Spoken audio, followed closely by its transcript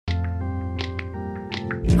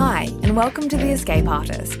Hi, and welcome to The Escape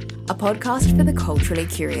Artist, a podcast for the culturally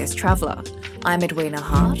curious traveller. I'm Edwina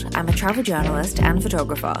Hart, I'm a travel journalist and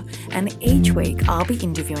photographer, and each week I'll be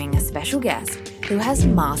interviewing a special guest who has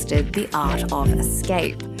mastered the art of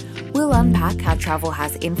escape. We'll unpack how travel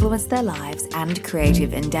has influenced their lives and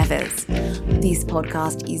creative endeavours. This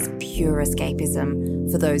podcast is pure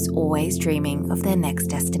escapism for those always dreaming of their next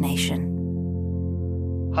destination.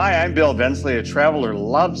 Hi, I'm Bill Bensley, a traveler who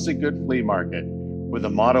loves a good flea market, with the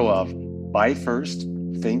motto of buy first,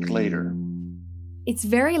 think later. It's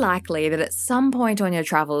very likely that at some point on your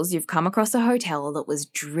travels you've come across a hotel that was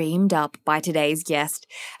dreamed up by today's guest,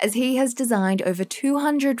 as he has designed over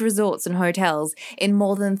 200 resorts and hotels in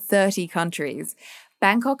more than 30 countries.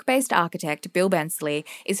 Bangkok-based architect Bill Bensley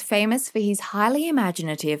is famous for his highly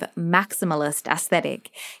imaginative, maximalist aesthetic,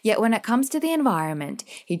 yet when it comes to the environment,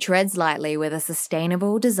 he treads lightly with a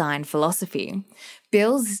sustainable design philosophy.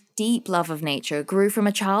 Bill's deep love of nature grew from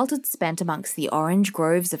a childhood spent amongst the orange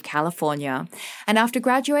groves of California, and after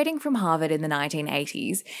graduating from Harvard in the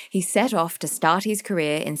 1980s, he set off to start his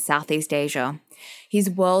career in Southeast Asia. His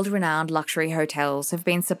world-renowned luxury hotels have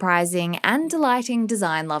been surprising and delighting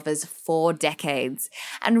design lovers for decades,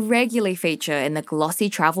 and regularly feature in the glossy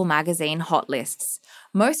travel magazine hot lists.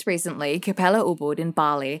 Most recently, Capella Ubud in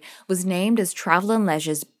Bali was named as Travel +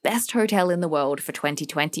 Leisure's best hotel in the world for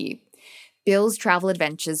 2020. Bill's travel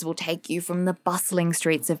adventures will take you from the bustling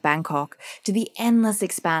streets of Bangkok to the endless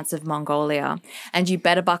expanse of Mongolia. And you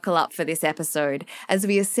better buckle up for this episode as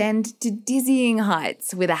we ascend to dizzying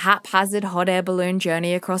heights with a haphazard hot air balloon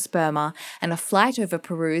journey across Burma and a flight over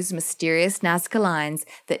Peru's mysterious Nazca Lines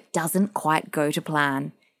that doesn't quite go to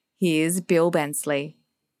plan. Here's Bill Bensley.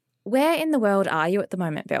 Where in the world are you at the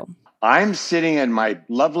moment, Bill? I'm sitting in my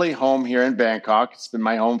lovely home here in Bangkok. It's been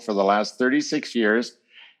my home for the last 36 years.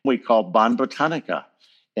 We call Ban Botanica.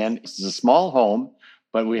 And it's a small home,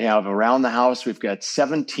 but we have around the house, we've got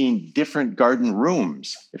 17 different garden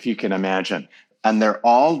rooms, if you can imagine. And they're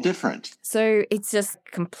all different. So it's just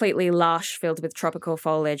completely lush, filled with tropical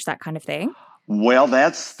foliage, that kind of thing? Well,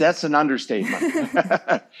 that's an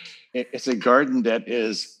understatement. It's a garden that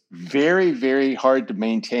is very, very hard to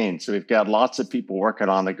maintain. So we've got lots of people working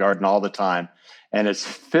on the garden all the time. And it's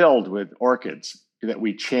filled with orchids that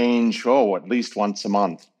we change, at least once a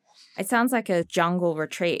month. It sounds like a jungle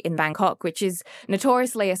retreat in Bangkok, which is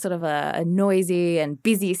notoriously a sort of a noisy and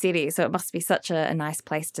busy city. So it must be such a nice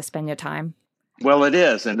place to spend your time. Well, it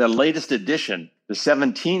is. And the latest addition, the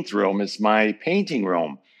 17th room, is my painting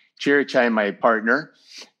room. Chirichai, my partner,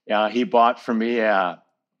 he bought for me a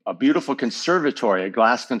beautiful conservatory, a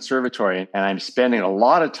glass conservatory. And I'm spending a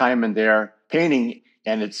lot of time in there painting.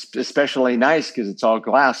 And it's especially nice because it's all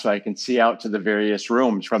glass, so I can see out to the various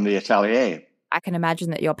rooms from the atelier. I can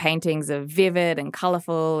imagine that your paintings are vivid and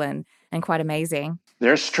colourful and quite amazing.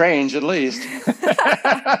 They're strange, at least.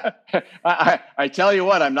 I tell you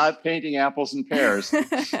what, I'm not painting apples and pears.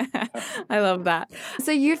 I love that.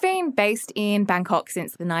 So you've been based in Bangkok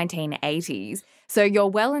since the 1980s. So you're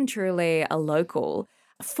well and truly a local.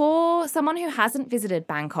 For someone who hasn't visited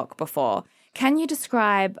Bangkok before, can you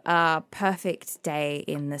describe a perfect day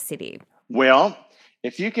in the city? Well,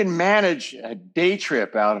 if you can manage a day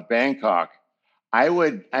trip out of Bangkok, I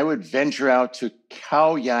would venture out to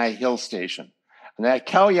Khao Yai Hill Station. And that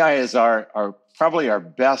Khao Yai is our probably our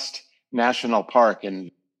best national park.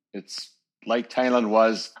 And it's like Thailand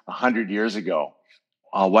was 100 years ago.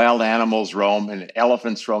 Wild animals roam and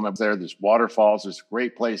elephants roam up there. There's waterfalls. There's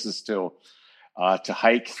great places to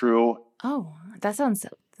hike through. Oh, that sounds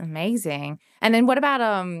amazing. And then what about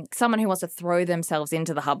someone who wants to throw themselves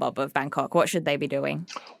into the hubbub of Bangkok? What should they be doing?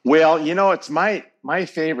 Well, it's my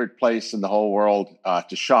favorite place in the whole world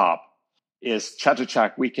to shop is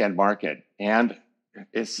Chatuchak Weekend Market. And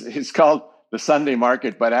it's called the Sunday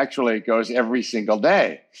Market, but actually it goes every single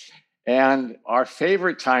day. And our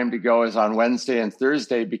favorite time to go is on Wednesday and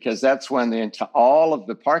Thursday because that's when all of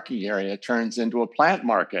the parking area turns into a plant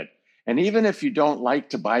market. And even if you don't like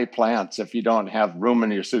to buy plants, if you don't have room in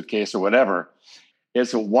your suitcase or whatever,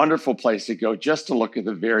 it's a wonderful place to go just to look at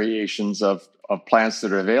the variations of plants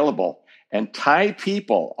that are available. And Thai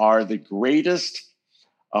people are the greatest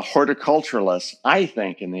horticulturalists, I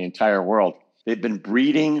think, in the entire world. They've been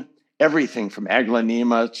breeding everything from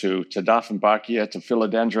aglaonema to Dieffenbachia to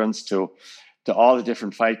philodendrons to all the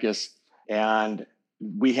different ficus. And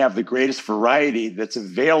we have the greatest variety that's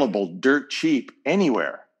available dirt cheap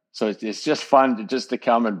anywhere. So it's just fun to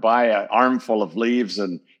come and buy an armful of leaves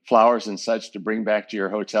and flowers and such to bring back to your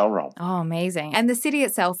hotel room. Oh, amazing. And the city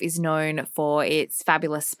itself is known for its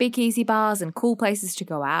fabulous speakeasy bars and cool places to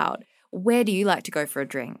go out. Where do you like to go for a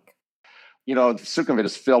drink? Sukhumvit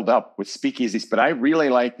is filled up with speakeasies, but I really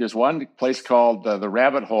like, there's one place called the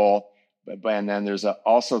Rabbit Hole, and then there's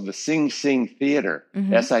also the Sing Sing Theater,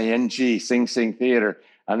 SING, Sing Sing Theater.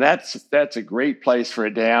 And that's a great place for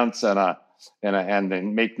a dance and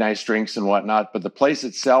then make nice drinks and whatnot. But the place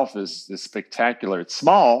itself is spectacular. It's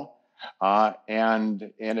small,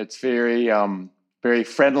 and it's very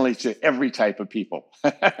friendly to every type of people.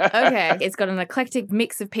 Okay. It's got an eclectic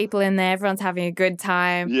mix of people in there. Everyone's having a good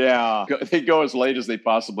time. Yeah. They go as late as they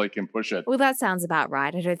possibly can push it. Well, that sounds about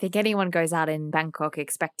right. I don't think anyone goes out in Bangkok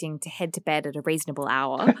expecting to head to bed at a reasonable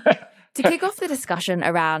hour. To kick off the discussion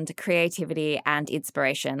around creativity and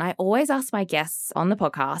inspiration, I always ask my guests on the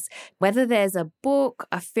podcast whether there's a book,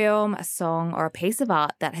 a film, a song, or a piece of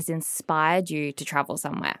art that has inspired you to travel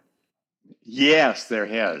somewhere. Yes, there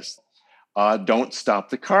has. Don't Stop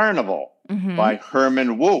the Carnival by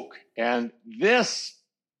Herman Wouk. And this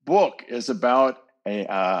book is about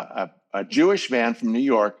a Jewish man from New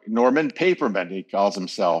York, Norman Paperman, he calls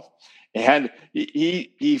himself. And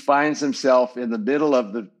he finds himself in the middle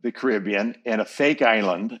of the Caribbean in a fake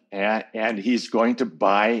island, and he's going to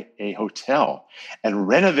buy a hotel and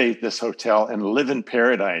renovate this hotel and live in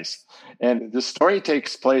paradise. And the story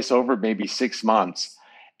takes place over maybe 6 months.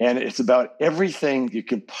 And it's about everything you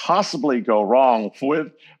can possibly go wrong with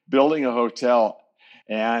building a hotel.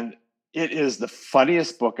 And it is the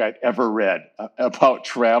funniest book I've ever read about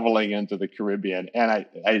traveling into the Caribbean. And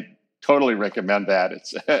I totally recommend that.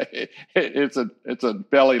 It's a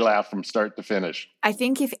belly laugh from start to finish. I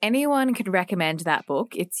think if anyone could recommend that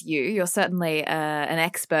book, it's you. You're certainly an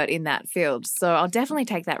expert in that field. So I'll definitely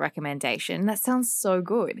take that recommendation. That sounds so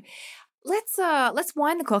good. Let's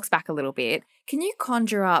wind the clocks back a little bit. Can you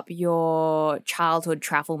conjure up your childhood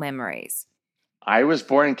travel memories? I was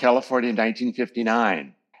born in California in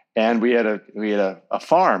 1959, and we had a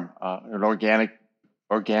farm, an organic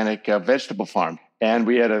vegetable farm, and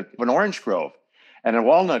we had an orange grove and a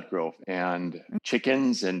walnut grove, and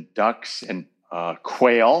chickens and ducks and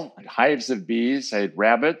quail, and hives of bees. I had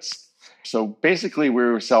rabbits. So basically, we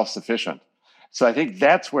were self-sufficient. So I think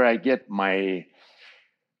that's where I get my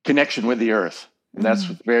connection with the earth. And that's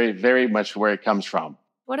very, very much where it comes from.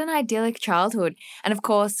 What an idyllic childhood. And of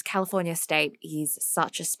course, California State is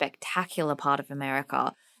such a spectacular part of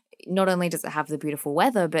America. Not only does it have the beautiful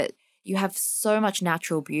weather, but you have so much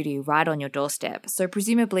natural beauty right on your doorstep. So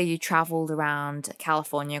presumably you traveled around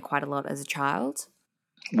California quite a lot as a child?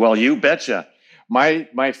 Well, you betcha.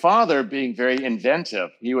 My father, being very inventive,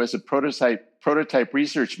 he was a prototype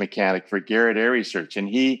research mechanic for Garrett Air Research, and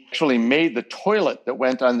he actually made the toilet that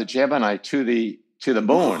went on the Gemini to the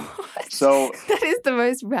moon. What? So that is the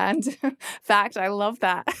most random fact. I love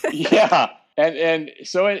that. Yeah, and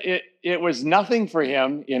so it was nothing for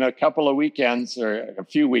him. In a couple of weekends or a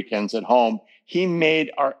few weekends at home, he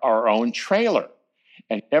made our own trailer,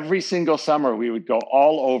 and every single summer we would go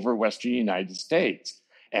all over Western United States.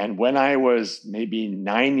 And when I was maybe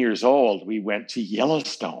 9 years old, we went to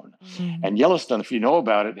Yellowstone. And Yellowstone, if you know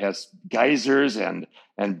about it, has geysers and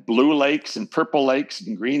blue lakes and purple lakes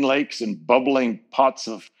and green lakes and bubbling pots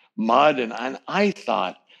of mud. And I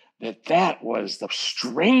thought that was the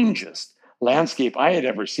strangest landscape I had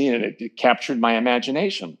ever seen. And it captured my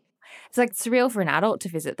imagination. It's like surreal for an adult to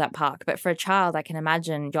visit that park. But for a child, I can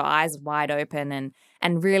imagine your eyes wide open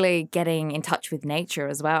and really getting in touch with nature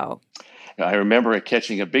as well. I remember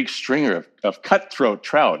catching a big stringer of cutthroat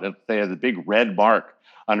trout. They had the big red mark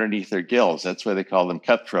underneath their gills. That's why they call them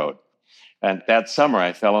cutthroat. And that summer,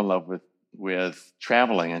 I fell in love with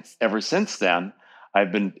traveling. And ever since then,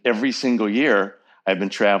 every single year, I've been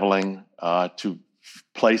traveling to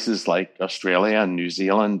places like Australia and New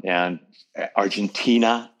Zealand and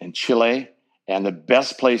Argentina and Chile. And the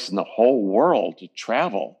best place in the whole world to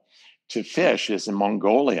travel to fish is in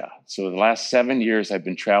Mongolia. So the last 7 years, I've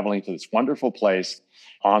been traveling to this wonderful place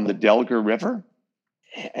on the Delga River.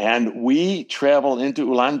 And we travel into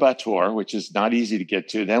Ulaanbaatar, which is not easy to get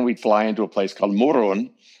to. Then we fly into a place called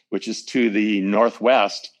Murun, which is to the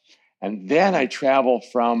northwest. And then I travel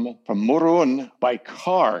from Murun by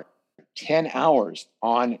car, 10 hours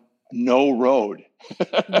on no road.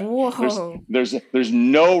 Whoa. There's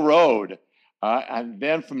no road. And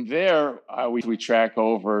then from there, we track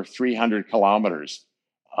over 300 kilometers.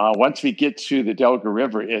 Once we get to the Delga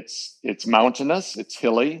River, it's mountainous, it's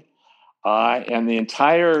hilly, and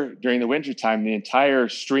during the wintertime, the entire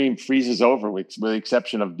stream freezes over with the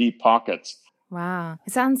exception of deep pockets. Wow.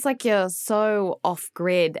 It sounds like you're so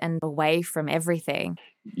off-grid and away from everything.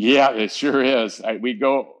 Yeah, it sure is. We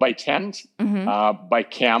go by tent, by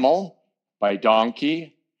camel, by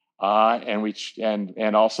donkey,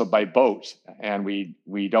 and also by boat. And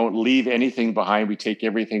we don't leave anything behind. We take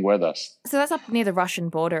everything with us. So that's up near the Russian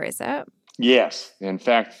border, is it? Yes. In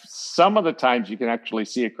fact, some of the times you can actually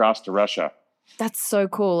see across to Russia. That's so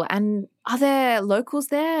cool. And are there locals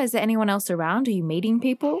there? Is there anyone else around? Are you meeting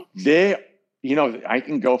people? I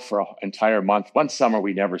can go for an entire month. One summer,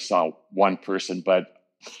 we never saw one person, but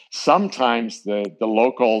sometimes the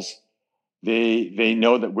locals, they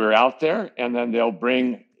know that we're out there, and then they'll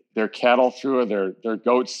bring their cattle through or their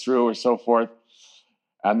goats through or so forth.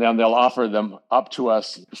 And then they'll offer them up to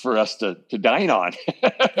us for us to dine on.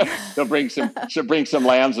 They'll bring some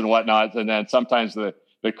lambs and whatnot. And then sometimes the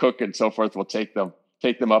cook and so forth will take them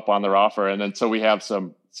up on their offer. And then so we have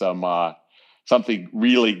something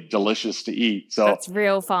really delicious to eat. So that's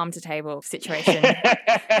real farm to table situation.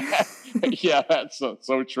 Yeah, that's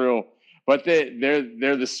so true. But they're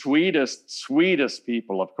the sweetest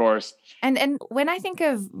people, of course. And when I think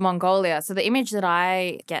of Mongolia, so the image that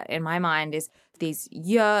I get in my mind is these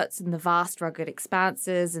yurts and the vast rugged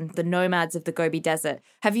expanses and the nomads of the Gobi Desert.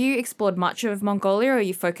 Have you explored much of Mongolia, or are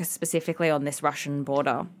you focused specifically on this Russian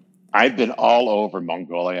border? I've been all over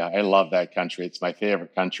Mongolia. I love that country. It's my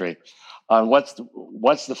favorite country. What's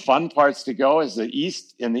the fun parts to go is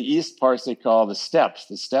in the east parts they call the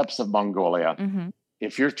steppes of Mongolia. Mm-hmm.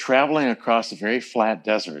 If you're traveling across a very flat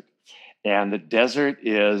desert, and the desert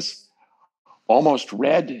is almost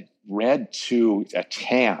red to a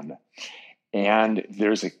tan, and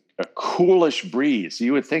there's a coolish breeze.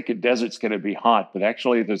 You would think a desert's going to be hot, but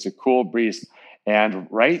actually there's a cool breeze. And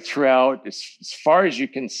right throughout, as far as you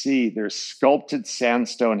can see, there's sculpted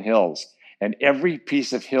sandstone hills. And every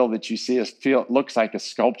piece of hill that you see looks like a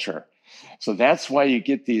sculpture. So that's why you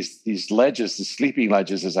get these ledges, the sleeping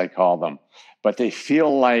ledges, as I call them. But they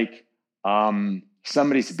feel like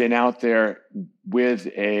somebody's been out there with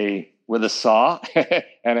a saw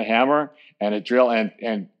and a hammer and a drill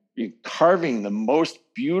and carving the most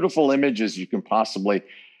beautiful images you can possibly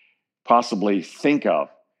think of.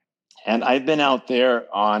 And I've been out there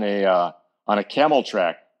on a camel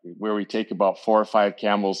track where we take about 4 or 5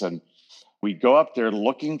 camels, and we go up there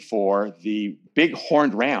looking for the big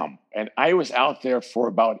horned ram. And I was out there for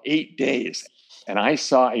about 8 days, and I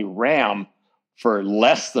saw a ram for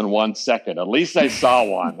less than 1 second. At least I saw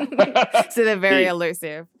one. So they're very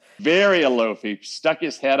elusive. Very aloof. He stuck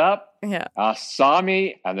his head up, yeah, saw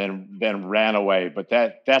me, and then ran away. But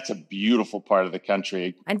that's a beautiful part of the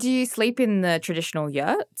country. And do you sleep in the traditional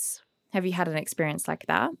yurts? Have you had an experience like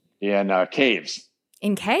that? In caves.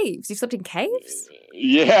 In caves? You've slept in caves?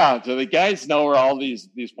 Yeah. So the guys know where all these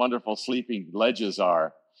wonderful sleeping ledges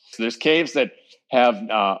are. So there's caves that have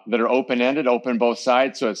that are open-ended, open both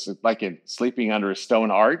sides. So it's like sleeping under a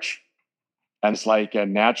stone arch. And it's like a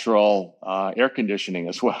natural air conditioning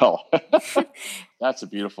as well. That's a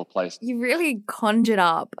beautiful place. You really conjured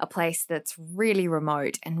up a place that's really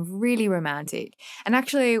remote and really romantic. And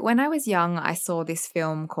actually, when I was young, I saw this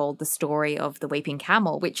film called The Story of the Weeping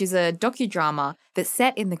Camel, which is a docudrama that's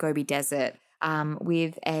set in the Gobi Desert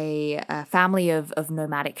with a family of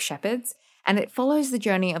nomadic shepherds. And it follows the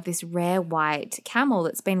journey of this rare white camel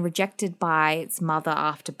that's been rejected by its mother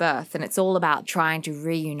after birth. And it's all about trying to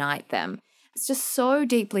reunite them. It's just so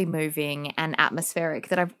deeply moving and atmospheric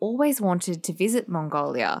that I've always wanted to visit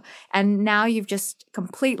Mongolia. And now you've just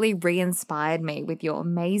completely re-inspired me with your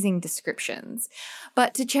amazing descriptions.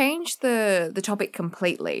 But to change the topic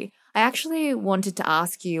completely, I actually wanted to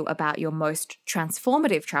ask you about your most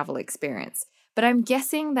transformative travel experience. But I'm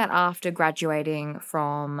guessing that after graduating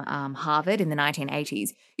from Harvard in the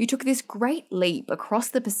 1980s, you took this great leap across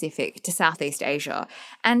the Pacific to Southeast Asia.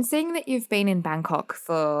 And seeing that you've been in Bangkok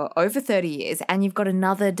for over 30 years and you've got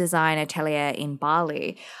another design atelier in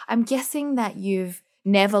Bali, I'm guessing that you've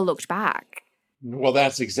never looked back. Well,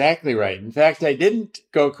 that's exactly right. In fact, I didn't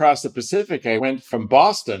go across the Pacific. I went from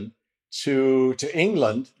Boston to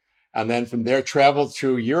England, and then from there traveled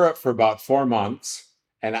through Europe for about 4 months.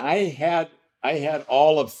 And I had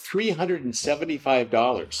all of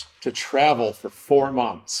 $375 to travel for 4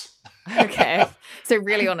 months. Okay. So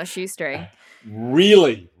really on a shoestring.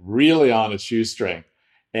 Really, really on a shoestring.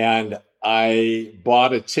 And I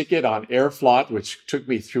bought a ticket on Aeroflot, which took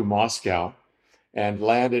me through Moscow, and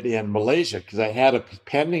landed in Malaysia because I had a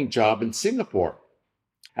pending job in Singapore.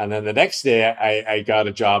 And then the next day I got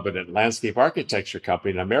a job at a landscape architecture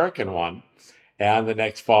company, an American one. And the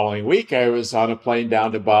next following week, I was on a plane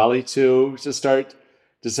down to Bali to start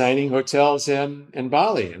designing hotels in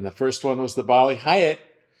Bali. And the first one was the Bali Hyatt.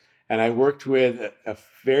 And I worked with a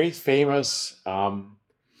very famous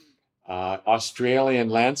Australian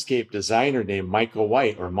landscape designer named Michael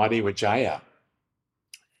White, or Madi Wijaya.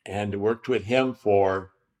 And worked with him for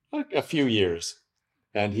a few years.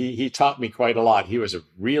 And he taught me quite a lot. He was a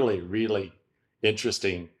really, really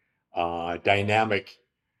interesting, dynamic,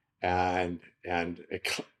 and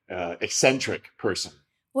eccentric person.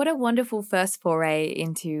 What a wonderful first foray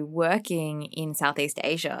into working in Southeast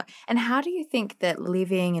Asia. And how do you think that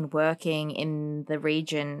living and working in the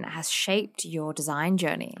region has shaped your design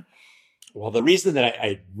journey? Well, the reason that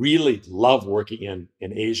I really love working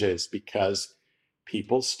in Asia is because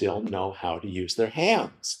people still know how to use their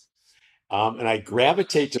hands. And I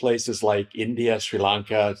gravitate to places like India, Sri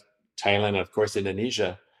Lanka, Thailand, and of course,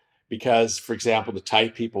 Indonesia, because, for example, the Thai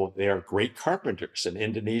people, they are great carpenters. In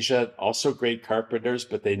Indonesia, also great carpenters,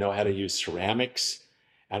 but they know how to use ceramics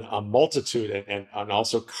and a multitude and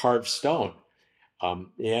also carved stone.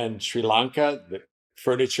 In Sri Lanka, the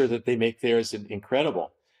furniture that they make there is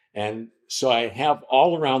incredible. And so I have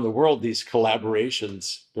all around the world these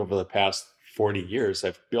collaborations over the past 40 years.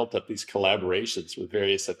 I've built up these collaborations with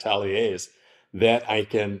various ateliers that I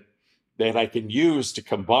can use to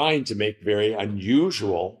combine to make very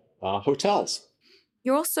unusual hotels.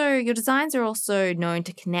 Your designs are also known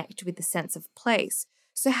to connect with the sense of place.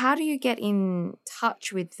 So how do you get in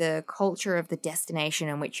touch with the culture of the destination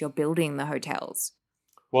in which you're building the hotels?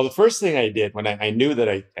 Well, the first thing I did when I knew that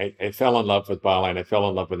I fell in love with Bali and I fell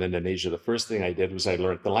in love with Indonesia, the first thing I did was I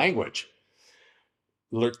learned the language.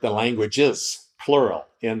 Learned the languages, plural,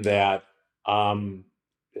 in that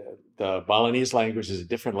the Balinese language is a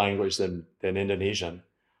different language than Indonesian.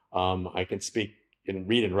 I can speak and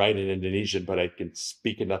read and write in Indonesian, but I can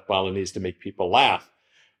speak enough Balinese to make people laugh.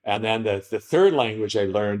 And then the third language I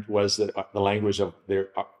learned was the language of their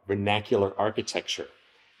vernacular architecture,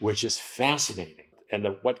 which is fascinating.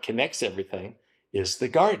 And what connects everything is the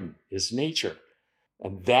garden, is nature.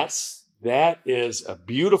 And that is a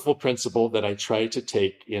beautiful principle that I try to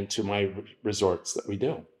take into my resorts that we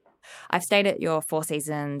do. I've stayed at your Four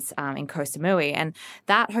Seasons in Koh Samui, and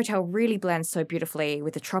that hotel really blends so beautifully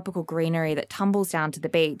with the tropical greenery that tumbles down to the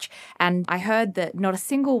beach. And I heard that not a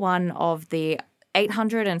single one of the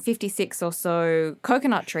 856 or so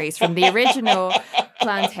coconut trees from the original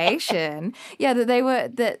plantation,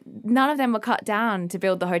 that none of them were cut down to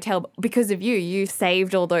build the hotel because of you. You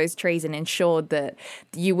saved all those trees and ensured that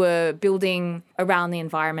you were building around the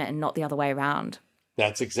environment and not the other way around.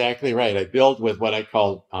 That's exactly right. I build with what I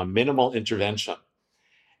call minimal intervention.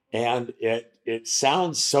 And it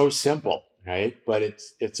sounds so simple, right? But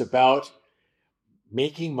it's about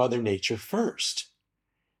making Mother Nature first,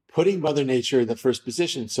 putting Mother Nature in the first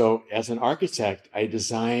position. So as an architect, I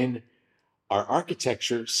design our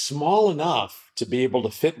architecture small enough to be able to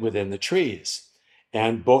fit within the trees.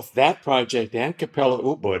 And both that project and Capella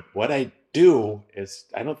Ubud, what I do is,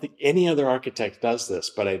 I don't think any other architect does this,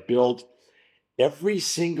 but I build every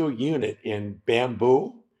single unit in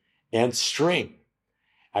bamboo and string.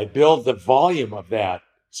 I build the volume of that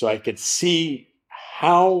so I could see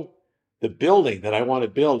how the building that I want to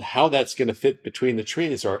build, how that's going to fit between the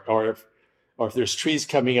trees, or if there's trees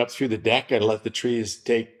coming up through the deck, I let the trees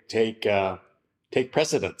take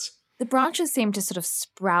precedence. The branches seem to sort of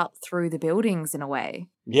sprout through the buildings in a way.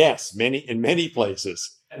 Yes, in many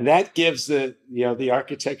places. And that gives the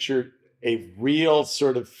architecture a real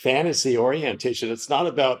sort of fantasy orientation. It's not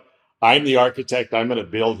about, I'm the architect, I'm going to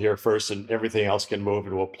build here first and everything else can move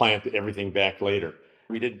and we'll plant everything back later.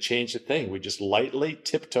 We didn't change a thing. We just lightly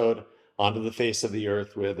tiptoed onto the face of the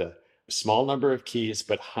earth with a small number of keys,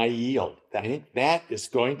 but high yield. I think that is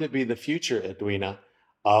going to be the future, Edwina,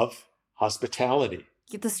 of hospitality.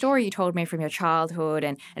 The story you told me from your childhood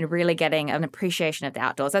and really getting an appreciation of the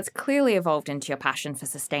outdoors, that's clearly evolved into your passion for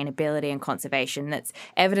sustainability and conservation that's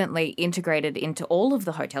evidently integrated into all of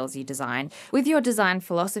the hotels you design. With your design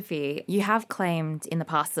philosophy, you have claimed in the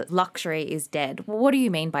past that luxury is dead. What do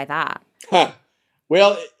you mean by that?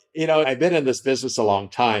 Well, I've been in this business a long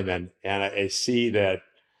time, and I see that,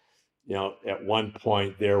 at one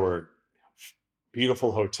point there were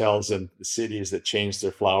beautiful hotels in the cities that changed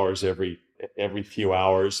their flowers every few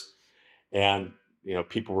hours. And,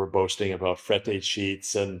 people were boasting about frette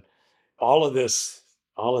sheets and all of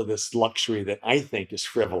this luxury that I think is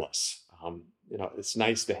frivolous. It's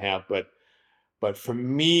nice to have, but for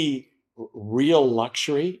me, real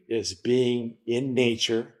luxury is being in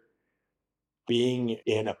nature, being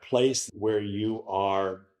in a place where you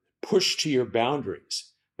are pushed to your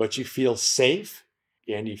boundaries, but you feel safe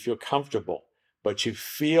and you feel comfortable, but you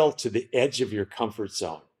feel to the edge of your comfort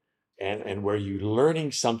zone. And where you're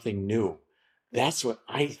learning something new. That's what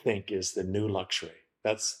I think is the new luxury.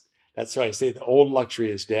 That's why I say the old luxury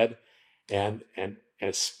is dead. And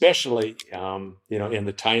especially, in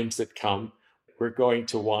the times that come, we're going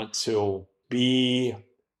to want to be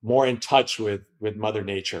more in touch with Mother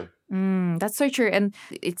Nature. That's so true. And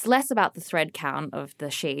it's less about the thread count of the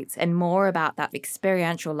sheets and more about that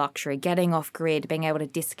experiential luxury, getting off grid, being able to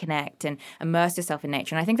disconnect and immerse yourself in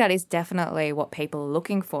nature. And I think that is definitely what people are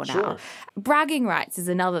looking for now. Sure. Bragging rights is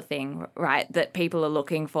another thing, right, that people are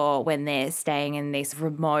looking for when they're staying in these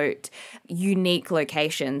remote, unique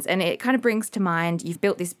locations. And it kind of brings to mind, you've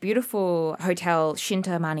built this beautiful hotel,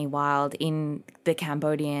 Shinta Mani Wild, in the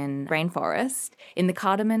Cambodian rainforest, in the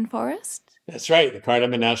Cardamom Forest. That's right, the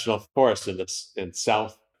Cardamom National Forest in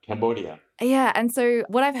South Cambodia. Yeah, and so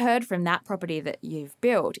what I've heard from that property that you've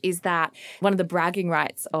built is that one of the bragging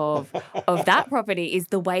rights of that property is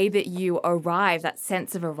the way that you arrive, that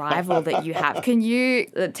sense of arrival that you have. Can you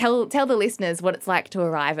tell the listeners what it's like to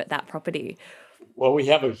arrive at that property? Well, we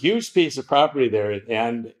have a huge piece of property there,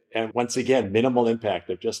 and once again, minimal impact.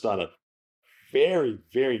 They're just on a very,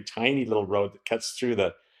 very tiny little road that cuts through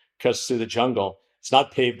the jungle. It's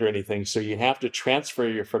not paved or anything, so you have to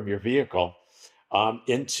transfer from your vehicle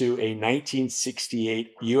into a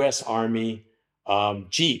 1968 U.S. Army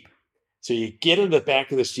Jeep. So you get in the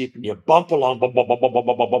back of this Jeep and you bump along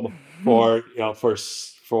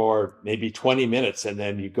for maybe 20 minutes, and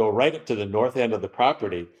then you go right up to the north end of the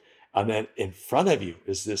property, and then in front of you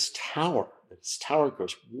is this tower. This tower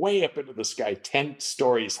goes way up into the sky, 10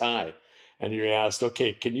 stories high, and you're asked,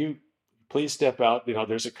 "Okay, can you please step out?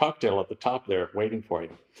 There's a cocktail at the top there waiting for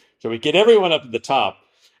you." So we get everyone up at the top,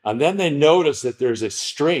 and then they notice that there's a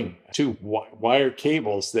string, two wire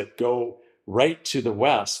cables that go right to the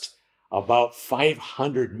west, about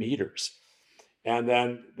 500 meters. And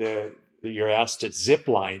then you're asked to zip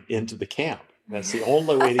line into the camp. That's the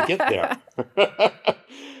only way to get there.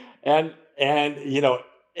 and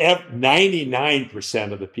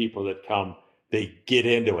 99% of the people that come, they get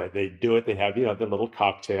into it. They do it. They have, the little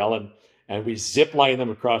cocktail, and we zip line them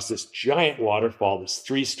across this giant waterfall that's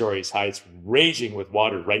 3 stories high. It's raging with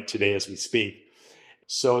water right today as we speak.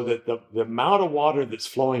 So that the amount of water that's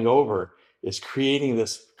flowing over is creating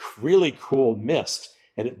this really cool mist,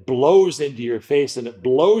 and it blows into your face, and it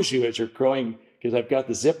blows you as you're going, because I've got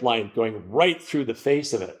the zip line going right through the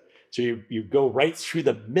face of it. So you go right through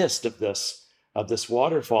the mist of this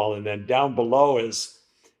waterfall, and then down below is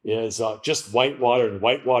just white water, and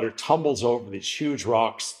white water tumbles over these huge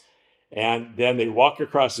rocks. And then they walk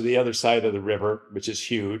across to the other side of the river, which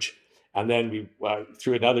is huge. And then we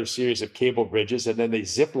through another series of cable bridges, and then they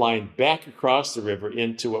zip line back across the river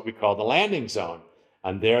into what we call the landing zone.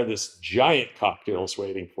 And there, this giant cocktail is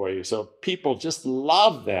waiting for you. So people just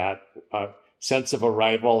love that sense of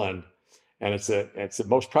arrival, and it's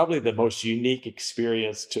probably the most unique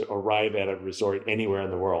experience to arrive at a resort anywhere in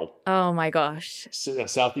the world. Oh my gosh.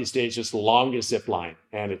 Southeast Asia's longest zip line,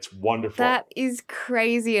 and it's wonderful. That is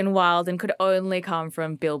crazy and wild and could only come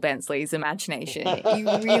from Bill Bensley's imagination. You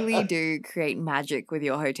really do create magic with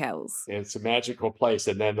your hotels. It's a magical place.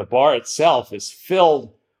 And then the bar itself is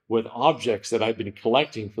filled with objects that I've been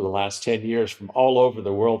collecting for the last 10 years from all over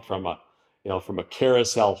the world, from a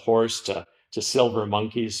carousel horse to silver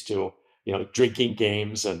monkeys to drinking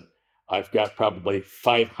games. And I've got probably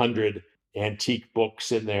 500 antique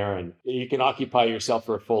books in there, and you can occupy yourself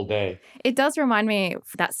for a full day. It does remind me of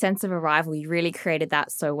that sense of arrival. You really created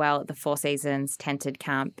that so well at the Four Seasons tented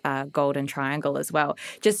camp, Golden Triangle as well.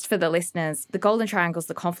 Just for the listeners, the Golden Triangle is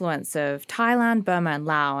the confluence of Thailand, Burma and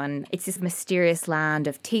Laos, and it's this mysterious land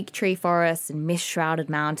of teak tree forests and mist-shrouded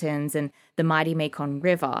mountains and the mighty Mekong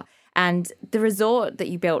River. And the resort that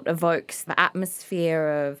you built evokes the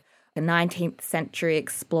atmosphere of the 19th century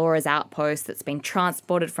explorer's outpost that's been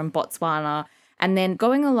transported from Botswana, and then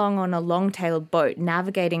going along on a long-tailed boat,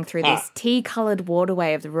 navigating through this tea-coloured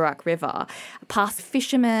waterway of the Ruak River, past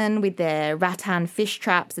fishermen with their rattan fish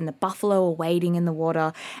traps and the buffalo are wading in the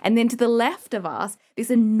water. And then to the left of us, this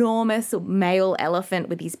enormous male elephant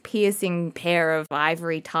with his piercing pair of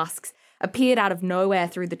ivory tusks appeared out of nowhere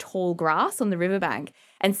through the tall grass on the riverbank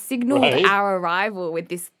and signaled our arrival with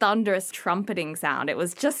this thunderous trumpeting sound. It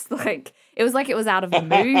was just like it was out of a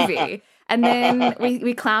movie. And then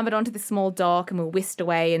we clambered onto the small dock and were whisked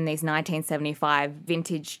away in these 1975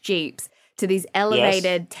 vintage Jeeps to these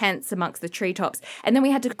elevated tents amongst the treetops. And then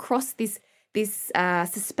we had to cross this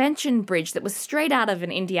suspension bridge that was straight out of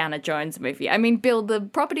an Indiana Jones movie. I mean, Bill, the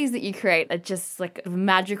properties that you create are just like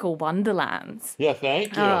magical wonderlands. Yeah,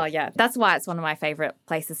 thank you. Oh, yeah. That's why it's one of my favorite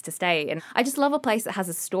places to stay. And I just love a place that has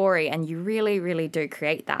a story, and you really, really do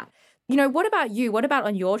create that. What about you? What about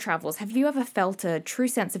on your travels? Have you ever felt a true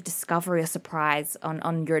sense of discovery or surprise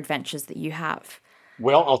on your adventures that you have?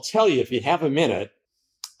 Well, I'll tell you, if you have a minute,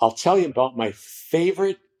 I'll tell you about my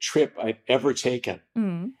favorite trip I've ever taken.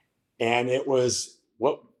 Mm. And it was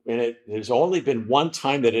what there's only been one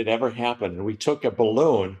time that it ever happened. And we took a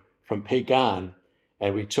balloon from Pagan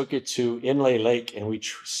and we took it to Inlay Lake, and we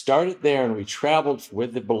started there and we traveled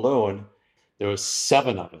with the balloon. There was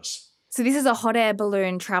 7 of us. So this is a hot air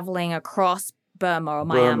balloon traveling across Burma or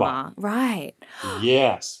Myanmar. Right.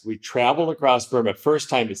 Yes. We traveled across Burma. First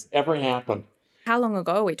time it's ever happened. How long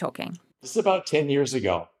ago are we talking? This is about 10 years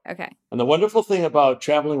ago. Okay. And the wonderful thing about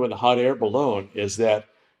traveling with a hot air balloon is that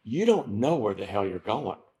you don't know where the hell you're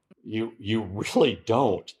going. You really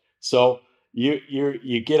don't. So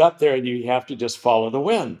you get up there and you have to just follow the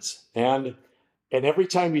winds. And every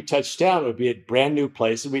time you touch down, it would be a brand new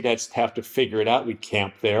place, and we'd have to figure it out. We'd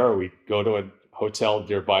camp there, or we'd go to a hotel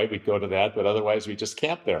nearby. We'd go to that, but otherwise we just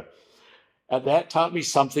camp there. And that taught me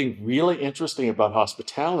something really interesting about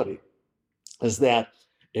hospitality, is that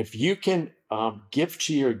if you can give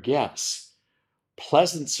to your guests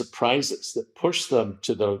pleasant surprises that push them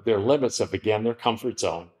to their limits of, again, their comfort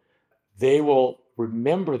zone, they will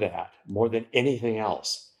remember that more than anything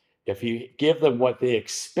else. If you give them what they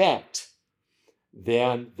expect,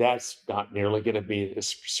 then that's not nearly going to be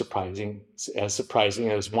as surprising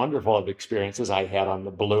and as wonderful of experiences I had on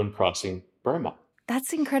the balloon crossing Burma.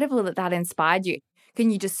 That's incredible that inspired you.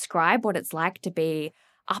 Can you describe what it's like to be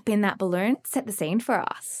up in that balloon? Set the scene for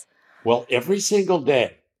us. Well, every single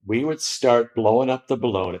day, we would start blowing up the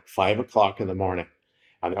balloon at 5 o'clock in the morning.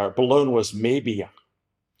 And our balloon was maybe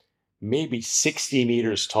 60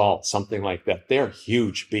 meters tall, something like that. They're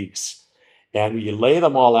huge beasts. And you lay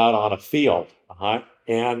them all out on a field,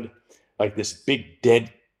 and like this big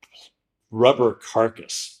dead rubber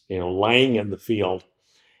carcass, lying in the field.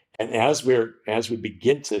 And as we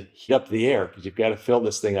begin to heat up the air, because you've got to fill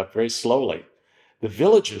this thing up very slowly, the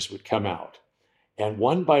villagers would come out, and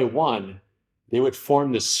one by one, they would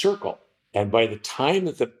form this circle. And by the time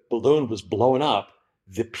that the balloon was blown up,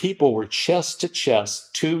 the people were chest to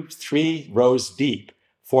chest, 2-3 rows deep,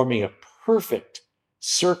 forming a perfect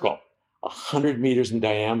circle, 100 meters in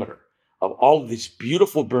diameter, of all of these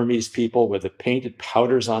beautiful Burmese people with the painted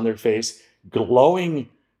powders on their face, glowing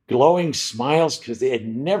smiles, because they had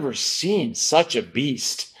never seen such a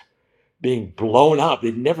beast being blown up.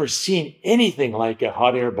 They'd never seen anything like a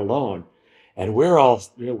hot air balloon. And we're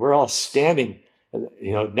all standing,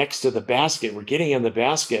 next to the basket. We're getting in the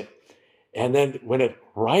basket. And then when it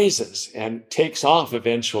rises and takes off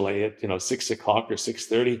eventually at 6 o'clock or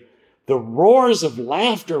 6:30, the roars of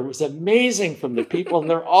laughter was amazing from the people, and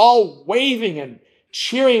they're all waving and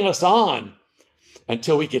cheering us on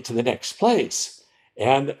until we get to the next place.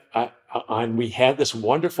 And we had this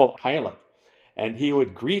wonderful pilot, and he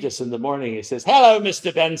would greet us in the morning. He says, "Hello,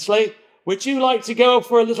 Mr. Bensley. Would you like to go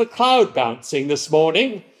for a little cloud bouncing this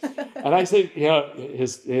morning?" And I said,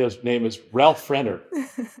 his name is Ralph Frenner.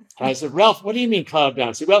 And I said, "Ralph, what do you mean cloud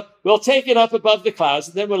bouncing?" "Well, we'll take it up above the clouds,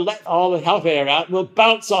 and then we'll let all the hot air out, and we'll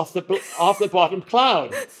bounce off the bottom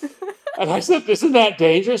cloud." And I said, "Isn't that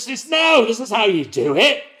dangerous?" He says, "No, this is how you do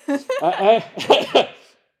it."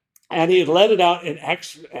 And he'd let it out, and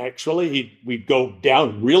actually we'd go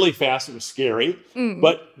down really fast. It was scary,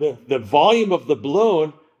 but the volume of the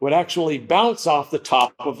balloon would actually bounce off the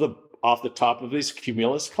top of these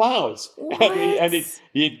cumulus clouds. And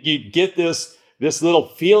you'd get this little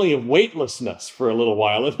feeling of weightlessness for a little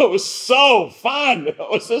while. And it was so fun. It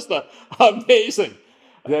was just amazing.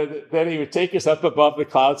 Then he would take us up above the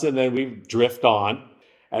clouds, and then we'd drift on.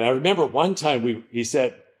 And I remember one time he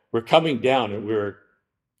said, we're coming down, and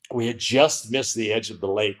we had just missed the edge of the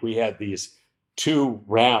lake. We had these 2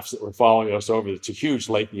 rafts that were following us over. It's a huge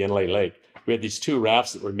lake, the Inlay Lake. We had these 2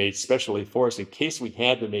 rafts that were made specially for us in case we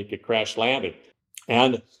had to make a crash landing.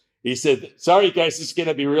 And he said, "Sorry, guys, this is going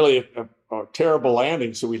to be really a terrible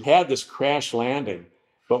landing." So we had this crash landing,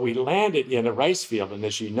 but we landed in a rice field. And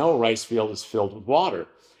as you know, rice field is filled with water.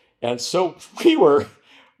 And so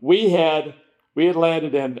we had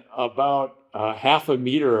landed in about half a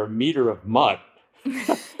meter or a meter of mud.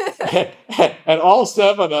 And all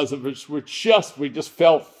 7 of us we just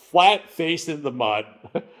fell flat faced in the mud.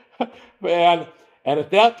 And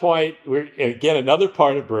at that point, we're again another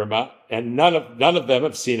part of Burma, and none of them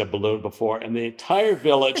have seen a balloon before, and the entire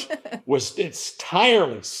village was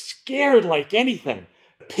entirely scared like anything.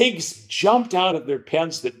 Pigs jumped out of their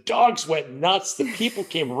pens, the dogs went nuts, the people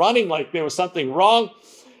came running like there was something wrong.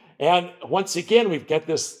 And once again, we've got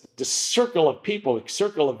this circle of people, a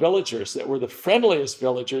circle of villagers that were the friendliest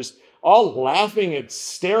villagers, all laughing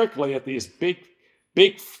hysterically at these big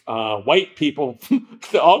white people,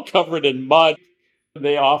 all covered in mud.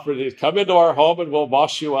 They offered to come into our home and we'll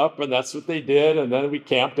wash you up, and that's what they did. And then we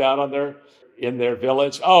camped out in their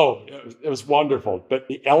village. Oh, it was wonderful. But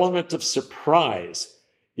the element of surprise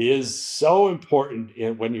is so important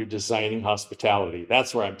when you're designing hospitality.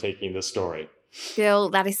 That's where I'm taking this story. Bill,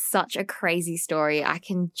 that is such a crazy story. I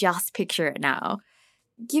can just picture it now.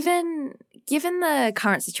 Given the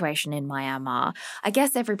current situation in Myanmar, I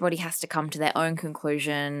guess everybody has to come to their own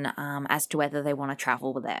conclusion as to whether they want to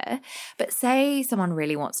travel there. But say someone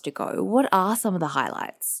really wants to go, what are some of the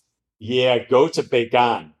highlights? Yeah, go to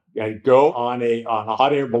Bagan. Go on a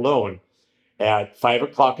hot air balloon at 5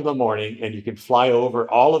 o'clock in the morning, and you can fly over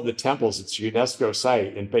all of the temples. It's a UNESCO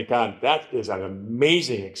site in Bagan. That is an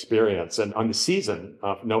amazing experience. And on the season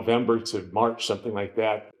of November to March, something like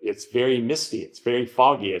that, it's very misty. It's very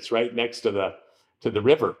foggy. It's right next to the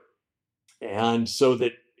river. And so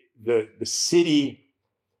that the city,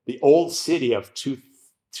 the old city of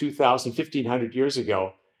 2,000, 1,500 years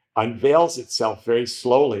ago, unveils itself very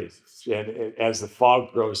slowly and as the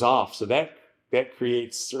fog grows off. So that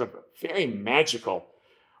creates sort of a very magical,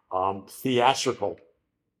 theatrical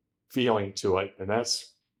feeling to it, and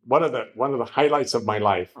that's one of the highlights of my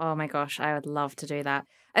life. Oh my gosh, I would love to do that.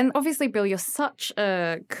 And obviously, Bill, you're such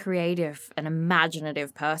a creative and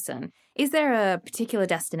imaginative person. Is there a particular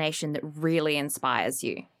destination that really inspires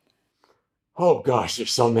you? Oh gosh,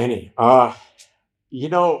 there's so many. You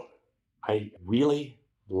know, I really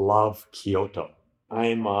love Kyoto.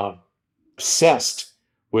 I'm obsessed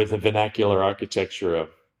with the vernacular architecture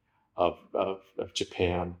of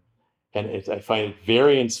Japan. And I find it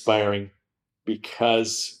very inspiring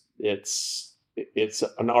because it's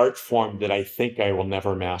an art form that I think I will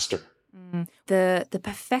never master. The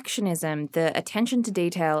perfectionism, the attention to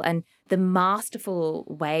detail, and the masterful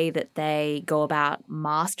way that they go about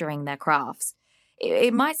mastering their crafts.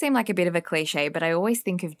 It might seem like a bit of a cliche, but I always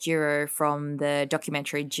think of Jiro from the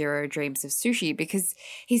documentary Jiro Dreams of Sushi because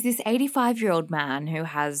he's this 85-year-old man who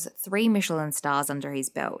has 3 Michelin stars under his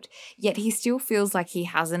belt, yet he still feels like he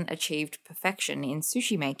hasn't achieved perfection in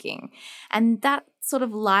sushi making. And that sort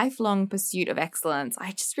of lifelong pursuit of excellence,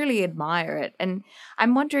 I just really admire it. And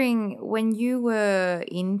I'm wondering, when you were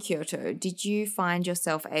in Kyoto, did you find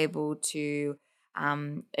yourself able to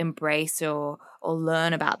embrace or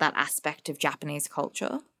learn about that aspect of Japanese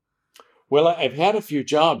culture? Well, I've had a few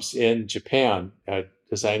jobs in Japan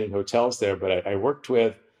designing hotels there, but I worked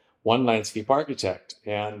with one landscape architect,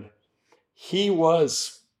 and he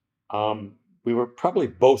was, we were probably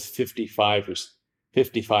both 55 or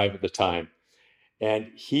 55 at the time.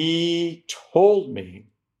 And he told me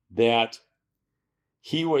that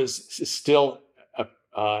he was still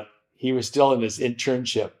he was still in his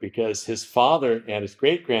internship because his father and his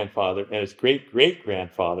great-grandfather and his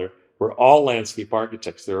great-great-grandfather were all landscape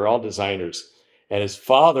architects. They were all designers. And his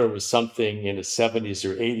father was something in his 70s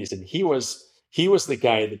or 80s. And he was the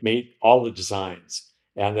guy that made all the designs.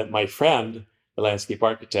 And that my friend, the landscape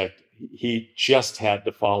architect, he just had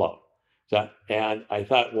to follow. And I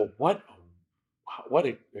thought, well, what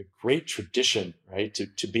a great tradition, right?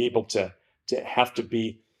 To be able to have to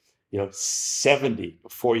be, 70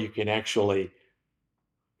 before you can actually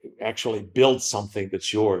build something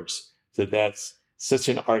that's yours. So that's such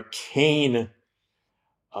an arcane,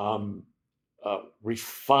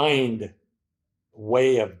 refined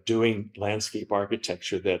way of doing landscape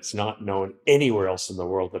architecture that's not known anywhere else in the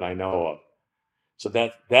world that I know of. So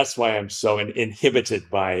that's why I'm so inhibited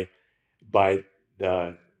by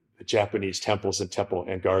the Japanese temples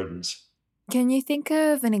and gardens. Can you think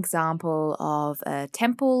of an example of a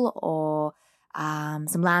temple or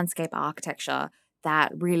some landscape architecture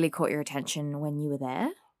that really caught your attention when you were there?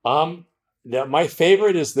 My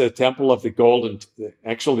favorite is the Temple of the Golden,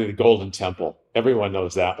 actually the Golden Temple. Everyone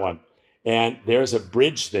knows that one. And there's a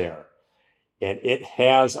bridge there. And it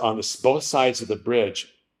has on both sides of the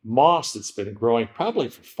bridge moss that's been growing probably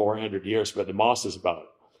for 400 years, but the moss is about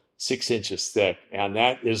 6 inches thick. And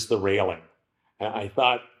that is the railing. And I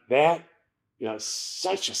thought that,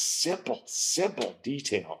 such a simple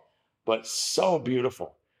detail, but so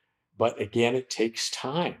beautiful. But again, it takes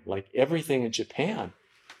time. Like everything in Japan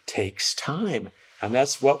takes time. And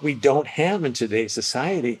that's what we don't have in today's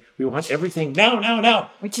society. We want everything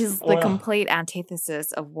now. Which is the complete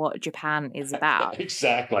antithesis of what Japan is about.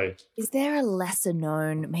 Exactly. Is there a lesser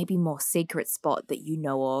known, maybe more secret spot that you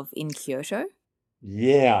know of in Kyoto?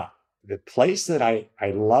 Yeah. The place that I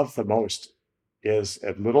love the most is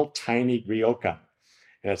a little tiny ryokan.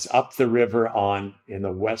 And it's up the river in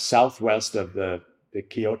the southwest of the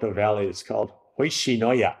Kyoto Valley. It's called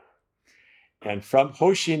Hoshinoya. And from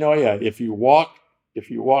Hoshinoya, if you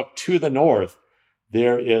walk to the north,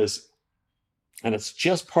 there is, and it's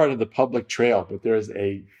just part of the public trail, but there's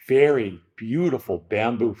a very beautiful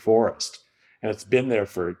bamboo forest. And it's been there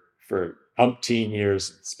for umpteen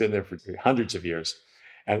years. It's been there for hundreds of years.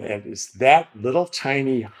 And it's that little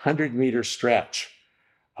tiny 100-meter stretch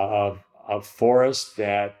of forest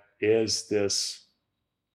that is this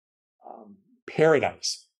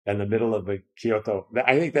paradise in the middle of the Kyoto.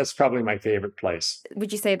 I think that's probably my favorite place.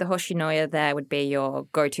 Would you say the Hoshinoya there would be your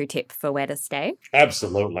go-to tip for where to stay?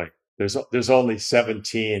 Absolutely. There's only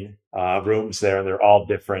 17 rooms there, and they're all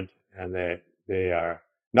different, and they are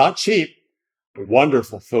not cheap, but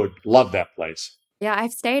wonderful food. Love that place. Yeah,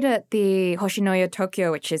 I've stayed at the Hoshinoya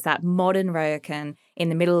Tokyo, which is that modern ryokan in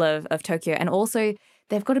the middle of Tokyo. And also,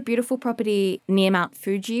 they've got a beautiful property near Mount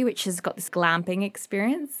Fuji, which has got this glamping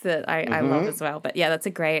experience that I love as well. But yeah,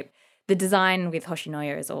 the design with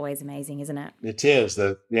Hoshinoya is always amazing, isn't it? It is.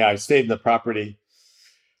 I stayed in the property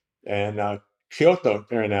in Kyoto,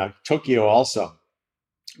 or in Tokyo also.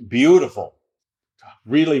 Beautiful.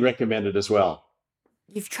 Really recommend it as well.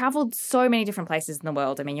 You've traveled so many different places in the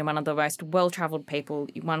world. I mean, you're one of the most well-traveled people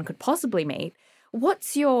one could possibly meet.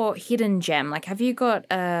 What's your hidden gem? Like, have you got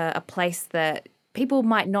a place that people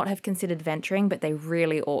might not have considered venturing, but they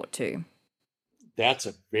really ought to? That's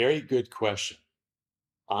a very good question.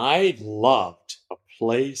 I loved a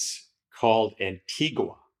place called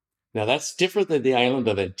Antigua. Now, that's different than the island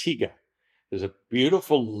of Antigua. There's a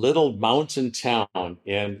beautiful little mountain town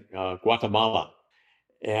in Guatemala.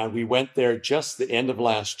 And we went there just the end of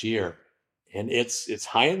last year. And it's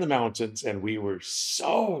high in the mountains. And we were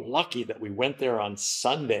so lucky that we went there on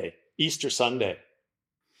Sunday, Easter Sunday.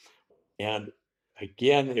 And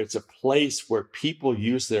again, it's a place where people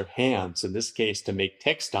use their hands, in this case, to make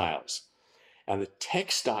textiles. And the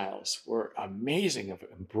textiles were amazing, of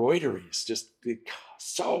embroideries, just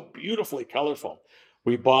so beautifully colorful.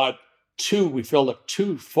 We filled up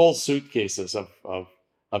 2 full suitcases of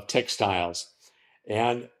textiles.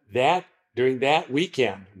 And during that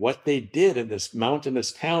weekend, what they did in this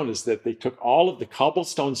mountainous town is that they took all of the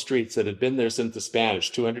cobblestone streets that had been there since the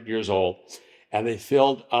Spanish, 200 years old, and they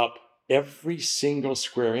filled up every single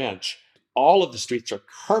square inch. All of the streets are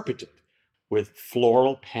carpeted with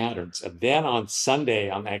floral patterns. And then on Sunday,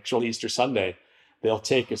 on actual Easter Sunday, they'll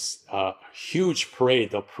take a huge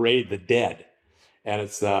parade. They'll parade the dead. And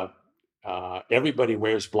it's everybody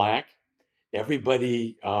wears black.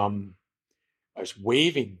 Everybody is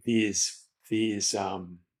waving these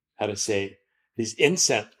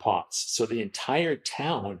incense pots. So the entire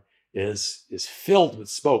town is filled with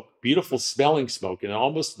smoke, beautiful smelling smoke, and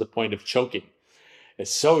almost to the point of choking.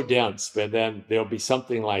 It's so dense, but then there'll be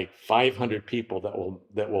something like 500 people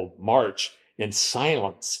that will march in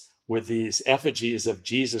silence with these effigies of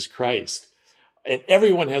Jesus Christ. And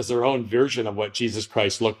everyone has their own version of what Jesus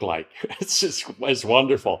Christ looked like. It's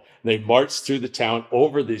wonderful. They march through the town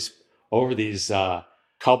over these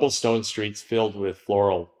cobblestone streets filled with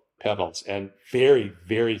floral petals, and very,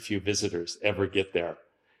 very few visitors ever get there.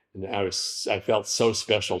 And I felt so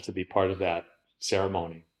special to be part of that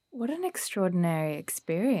ceremony. What an extraordinary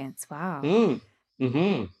experience. Wow.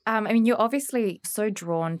 Mm-hmm. I mean, you're obviously so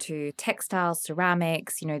drawn to textiles,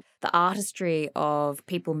 ceramics, the artistry of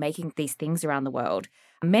people making these things around the world.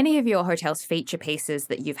 Many of your hotels feature pieces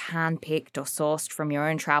that you've handpicked or sourced from your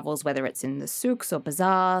own travels, whether it's in the souks or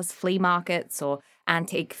bazaars, flea markets, or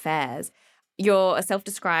antique fairs. You're a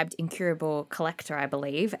self-described incurable collector, I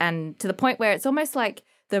believe, and to the point where it's almost like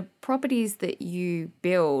the properties that you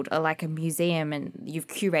build are like a museum, and you've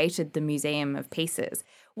curated the museum of pieces.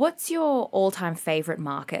 What's your all-time favorite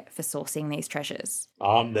market for sourcing these treasures?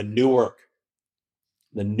 The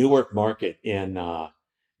Newark market in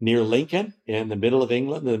near Lincoln, in the middle of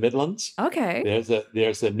England, in the Midlands. Okay.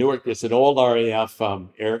 There's a Newark. It's an old RAF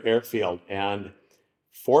airfield, and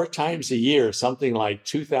 4 times a year, something like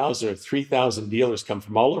 2,000 or 3,000 dealers come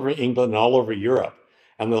from all over England and all over Europe.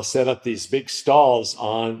 And they'll set up these big stalls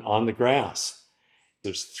on the grass.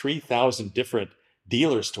 There's 3,000 different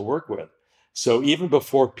dealers to work with. So even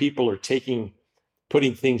before people are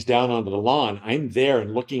putting things down onto the lawn, I'm there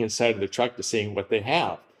and looking inside of the truck to seeing what they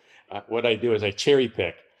have. What I do is I cherry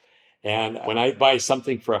pick. And when I buy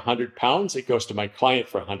something for £100, it goes to my client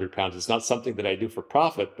for £100. It's not something that I do for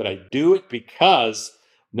profit, but I do it because,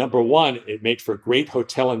 number one, it makes for a great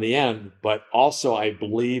hotel in the end, but also I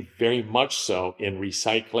believe very much so in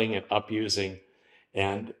recycling and upusing,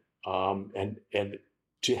 and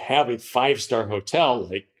to have a 5-star hotel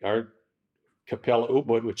like our Capella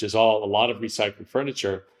Ubud, which is a lot of recycled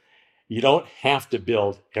furniture, you don't have to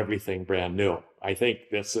build everything brand new. I think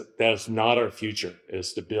that's not our future,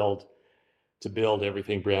 is to build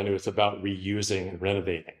everything brand new. It's about reusing and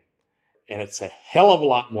renovating, and it's a hell of a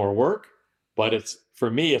lot more work. But for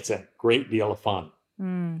me, it's a great deal of fun.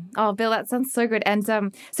 Oh, Bill, that sounds so good. And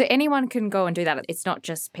so anyone can go and do that. It's not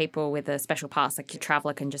just people with a special pass. Like, your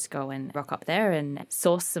traveler can just go and rock up there and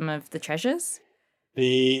source some of the treasures.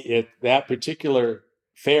 That particular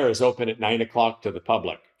fair is open at 9 o'clock to the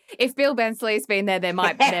public. If Bill Bensley's been there, there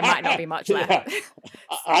might not be much left. Yeah.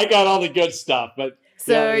 I got all the good stuff, but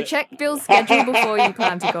so check Bill's schedule before you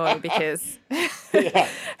plan to go, because. Yeah.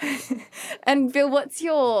 And Bill, what's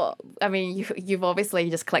your? I mean, you've obviously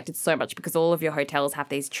just collected so much because all of your hotels have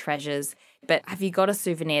these treasures. But have you got a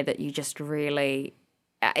souvenir that you just really?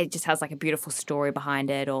 It just has like a beautiful story behind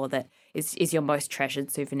it, or that is your most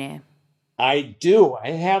treasured souvenir? I do. I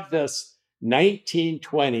have this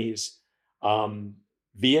 1920s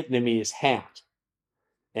Vietnamese hat.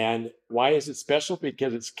 And why is it special?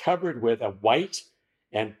 Because it's covered with a white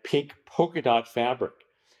and pink polka dot fabric.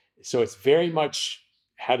 So it's very much,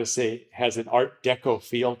 has an Art Deco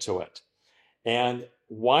feel to it. And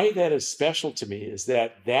why that is special to me is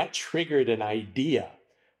that triggered an idea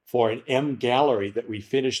for an M Gallery that we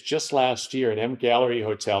finished just last year, an M Gallery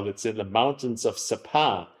hotel that's in the mountains of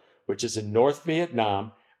Sapa, which is in North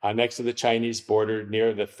Vietnam, next to the Chinese border,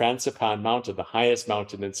 near the Phan Xipang Mountain, the highest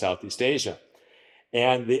mountain in Southeast Asia.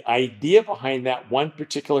 And the idea behind that one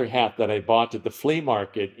particular hat that I bought at the flea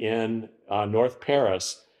market in North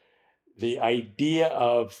Paris, the idea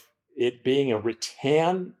of it being a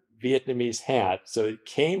rattan Vietnamese hat, so it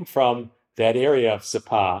came from that area of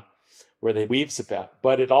Sapa, where they weave Sapa,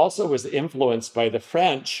 but it also was influenced by the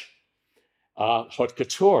French haute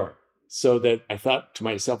couture. So that I thought to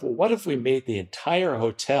myself, well, what if we made the entire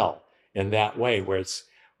hotel in that way,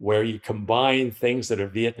 where you combine things that are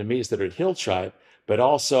Vietnamese, that are hill tribe, but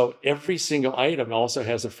also every single item also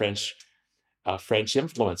has a French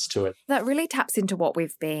influence to it. That really taps into what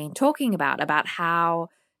we've been talking about how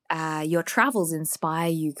your travels inspire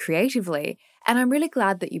you creatively. And I'm really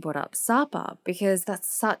glad that you brought up Sapa, because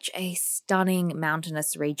that's such a stunning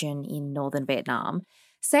mountainous region in northern Vietnam.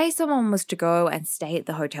 Say someone was to go and stay at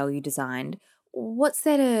the hotel you designed, what's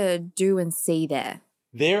there to do and see there?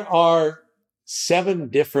 There are 7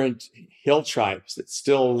 different hill tribes that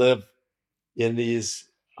still live in this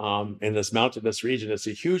mountainous region. It's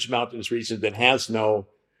a huge mountainous region that has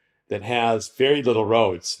very little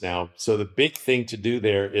roads now. So the big thing to do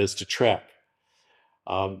there is to trek,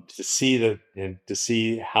 to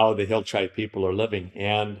see how the hill tribe people are living.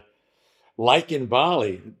 And like in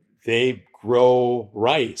Bali, they grow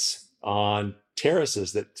rice on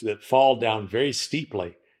terraces that fall down very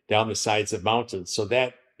steeply down the sides of mountains. So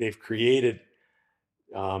that they've created,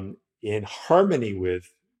 in harmony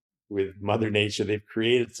with Mother Nature, they've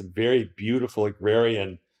created some very beautiful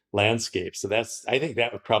agrarian landscapes. So I think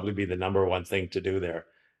that would probably be the number one thing to do there,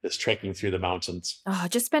 is trekking through the mountains. Oh,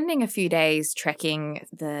 just spending a few days trekking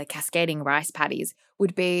the cascading rice paddies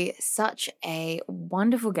would be such a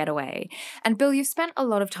wonderful getaway. And Bill, you've spent a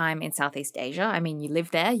lot of time in Southeast Asia. I mean, you live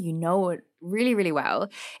there, you know it really, really well.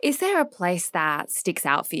 Is there a place that sticks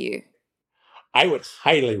out for you? I would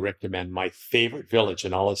highly recommend my favorite village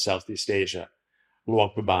in all of Southeast Asia, Luang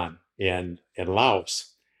Prabang in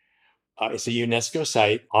Laos. It's a UNESCO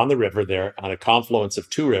site on the river there, on a confluence of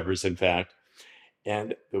 2 rivers, in fact.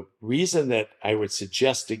 And the reason that I would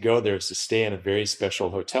suggest to go there is to stay in a very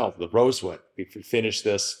special hotel, the Rosewood. We finished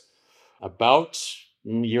this about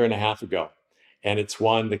a year and a half ago, and it's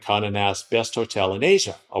won the Condé Nast Best Hotel in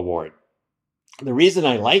Asia award. The reason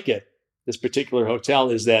I like it, this particular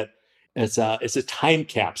hotel, is that it's a time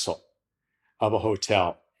capsule of a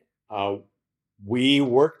hotel. We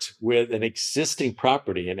worked with an existing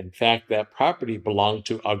property, and in fact, that property belonged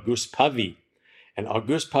to Auguste Pavie. And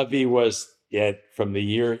Auguste Pavie was, from the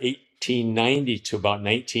year 1890 to about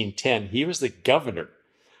 1910, he was the governor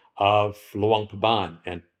of Luang Prabang,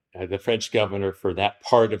 and the French governor for that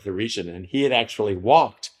part of the region. And he had actually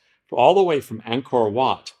walked all the way from Angkor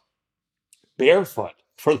Wat, barefoot,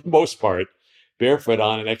 for the most part, barefoot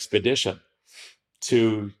on an expedition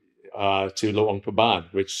to Luang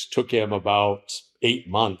Prabang, which took him about 8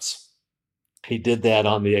 months. He did that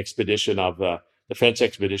on the expedition of the French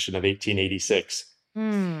expedition of 1886.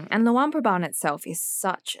 And Luang Prabang itself is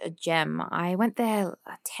such a gem. I went there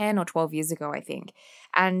 10 or 12 years ago, I think.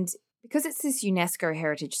 And because it's this UNESCO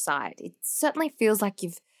heritage site, it certainly feels like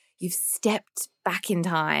you've stepped back in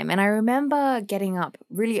time. And I remember getting up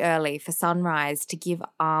really early for sunrise to give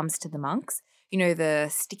alms to the monks. You know, the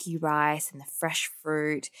sticky rice and the fresh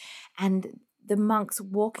fruit, and the monks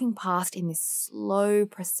walking past in this slow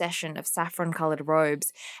procession of saffron-colored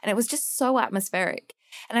robes. And it was just so atmospheric.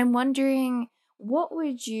 And I'm wondering, what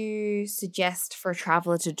would you suggest for a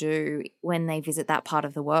traveler to do when they visit that part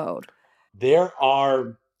of the world?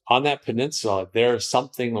 On that peninsula, there are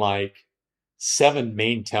something like 7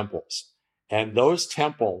 main temples. And those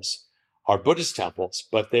temples are Buddhist temples,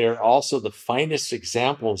 but they're also the finest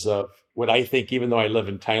examples of what I think, even though I live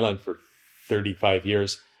in Thailand for 35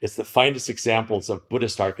 years, it's the finest examples of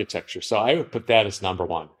Buddhist architecture. So I would put that as number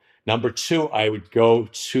one. Number two, I would go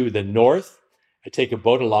to the north. I take a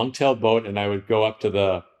boat, a longtail boat, and I would go up to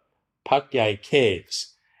the Pat Yai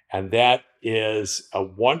Caves. And that is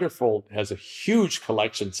has a huge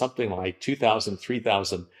collection, something like 2,000,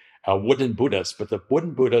 3,000 wooden Buddhas. But the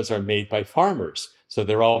wooden Buddhas are made by farmers. So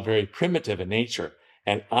they're all very primitive in nature.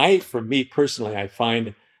 And for me personally, I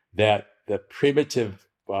find that the primitive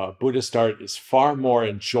Buddhist art is far more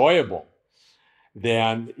enjoyable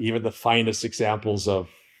than even the finest examples of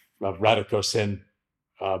Radhakosin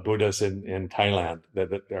Buddhas in Thailand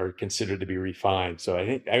that are considered to be refined. So I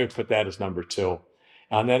think I would put that as number two.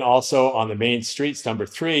 And then also on the main streets, number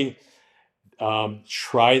three,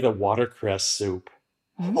 try the watercress soup.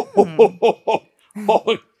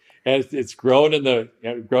 It's grown in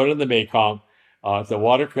the Mekong. The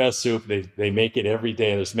watercress soup, they make it every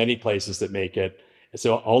day. There's many places that make it. It's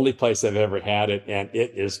the only place I've ever had it, and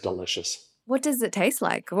it is delicious. What does it taste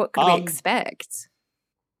like? What could we expect?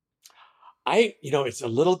 It's a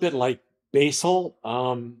little bit like basil.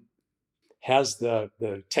 Has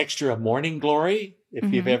the texture of morning glory,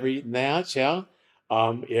 if you've ever eaten that, yeah.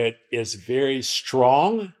 It is very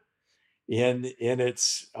strong in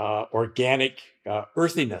its organic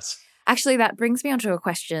earthiness. Actually, that brings me onto a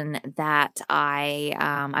question that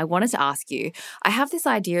I wanted to ask you. I have this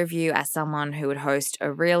idea of you as someone who would host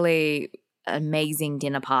a really amazing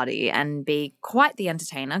dinner party and be quite the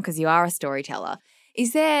entertainer because you are a storyteller.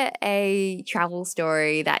 Is there a travel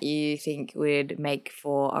story that you think would make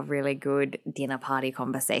for a really good dinner party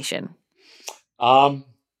conversation?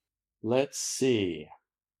 Let's see.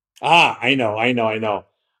 I know.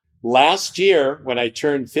 Last year, when I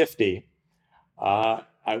turned 50,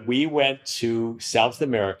 we went to South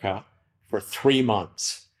America for 3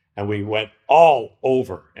 months, and we went all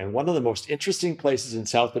over. And one of the most interesting places in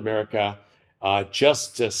South America,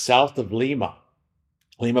 just south of Lima,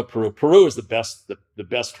 Peru. Peru is the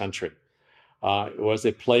best country. It was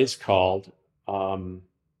a place called,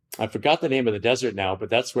 I forgot the name of the desert now,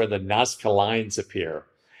 but that's where the Nazca Lines appear.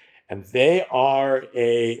 And they are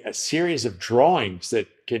a series of drawings that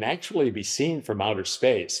can actually be seen from outer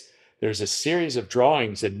space. There's a series of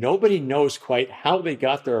drawings and nobody knows quite how they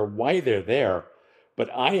got there or why they're there. But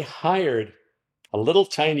I hired a little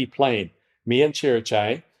tiny plane, me and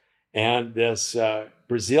Chirichai, and this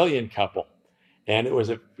Brazilian couple. And it was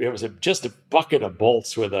just a bucket of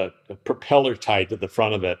bolts with a propeller tied to the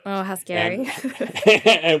front of it. Oh, how scary.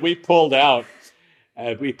 And we pulled out.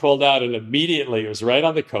 And immediately it was right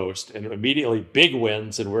on the coast, and immediately big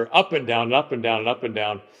winds, and we're up and down, up and down, and up and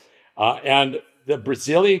down. And the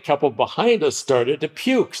Brazilian couple behind us started to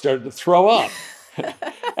puke, started to throw up.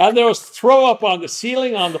 And there was throw up on the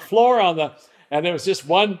ceiling, on the floor, and there was just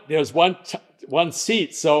one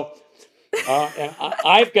seat. So, and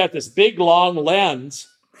I've got this big long lens,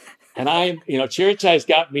 and Chirichai's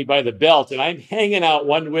got me by the belt, and I'm hanging out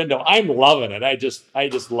one window. I'm loving it. I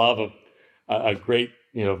just love a great,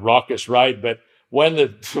 raucous ride. But when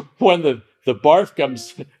the barf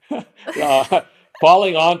comes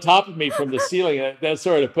falling on top of me from the ceiling, that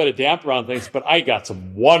sort of put a damper on things. But I got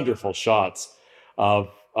some wonderful shots of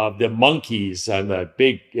the monkeys and the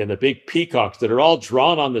big peacocks that are all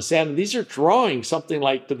drawn on the sand. And these are drawings something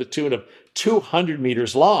like to the tune of 200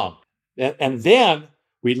 meters long. And then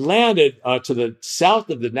we landed to the south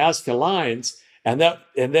of the Nazca Lines, and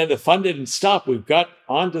then the fun didn't stop. We got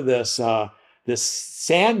onto this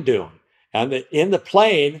sand dune, and in the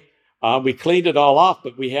plane we cleaned it all off.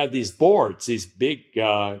 But we had these boards, these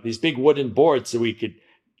big wooden boards, so we could,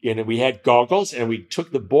 we had goggles, and we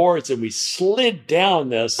took the boards and we slid down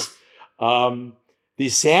these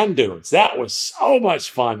sand dunes. That was so much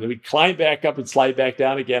fun. And we climbed back up and slide back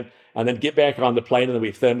down again, and then get back on the plane, and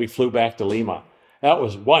then we flew back to Lima. That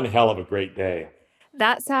was one hell of a great day.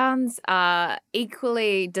 That sounds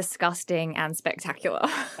equally disgusting and spectacular.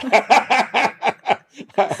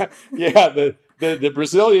 Yeah, the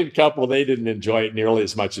Brazilian couple, they didn't enjoy it nearly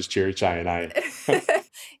as much as Chirichai and I.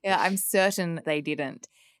 Yeah, I'm certain they didn't.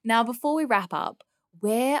 Now, before we wrap up,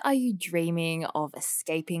 where are you dreaming of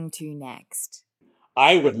escaping to next?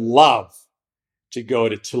 I would love to go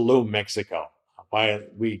to Tulum, Mexico.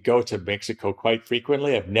 We go to Mexico quite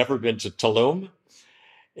frequently. I've never been to Tulum.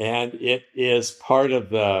 And it is part of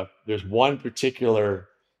there's one particular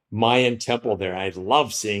Mayan temple there. I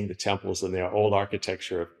love seeing the temples and the old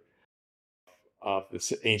architecture of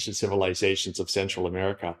the ancient civilizations of Central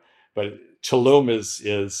America. But Tulum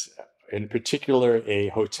is in particular a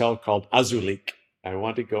hotel called Azulik. I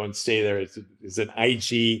want to go and stay there. It's an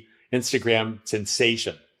IG Instagram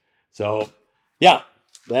sensation. So yeah,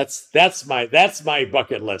 that's my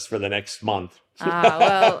bucket list for the next month.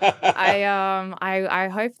 I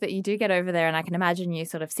hope that you do get over there, and I can imagine you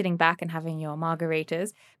sort of sitting back and having your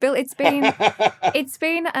margaritas. Bill, it's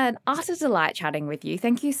been an utter delight chatting with you.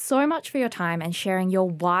 Thank you so much for your time and sharing your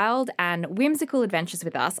wild and whimsical adventures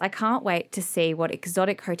with us. I can't wait to see what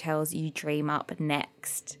exotic hotels you dream up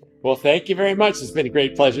next. Well, thank you very much. It's been a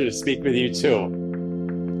great pleasure to speak with you too.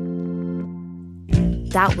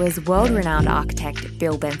 That was world-renowned architect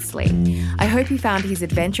Bill Bensley. I hope you found his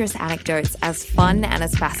adventurous anecdotes as fun and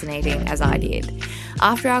as fascinating as I did.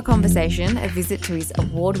 After our conversation, a visit to his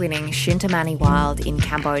award-winning Shintamani Wild in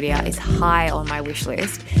Cambodia is high on my wish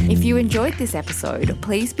list. If you enjoyed this episode,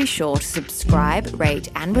 please be sure to subscribe, rate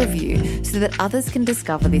and review so that others can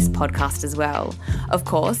discover this podcast as well. Of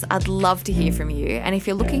course, I'd love to hear from you, and if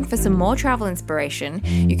you're looking for some more travel inspiration,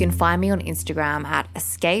 you can find me on Instagram at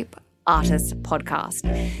Escape Artist Podcast.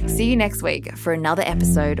 See you next week for another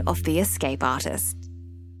episode of The Escape Artist.